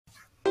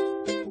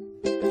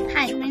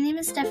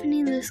is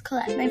Stephanie Luz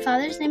Collette. My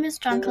father's name is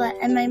John Collette,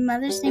 and my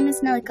mother's name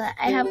is Nellie Collette.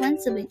 I have one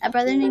sibling, a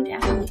brother named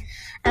Anthony.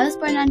 I was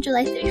born on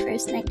July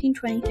 31st,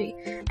 1923.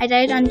 I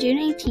died on June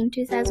 18,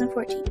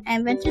 2014. I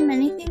invented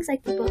many things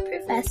like the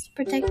bulletproof vest,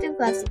 protective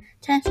gloves,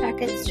 tennis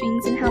rackets,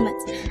 strings, and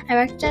helmets. I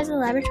worked as a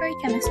laboratory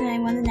chemist when I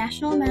won the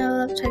National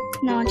Medal of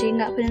Technology and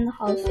got put in the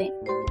Hall of Fame.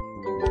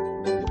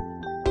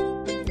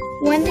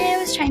 One day I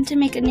was trying to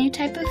make a new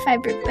type of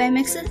fiber, but I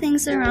mixed the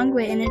things the wrong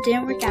way and it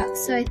didn't work out,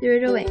 so I threw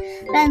it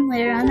away. Then,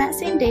 later on that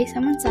same day,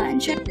 someone saw it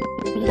and showed me.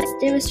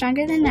 It was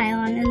stronger than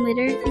nylon, and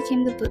later it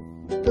became the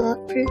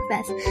bulletproof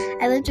vest.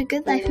 I lived a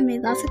good life and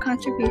made lots of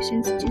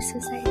contributions to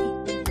society.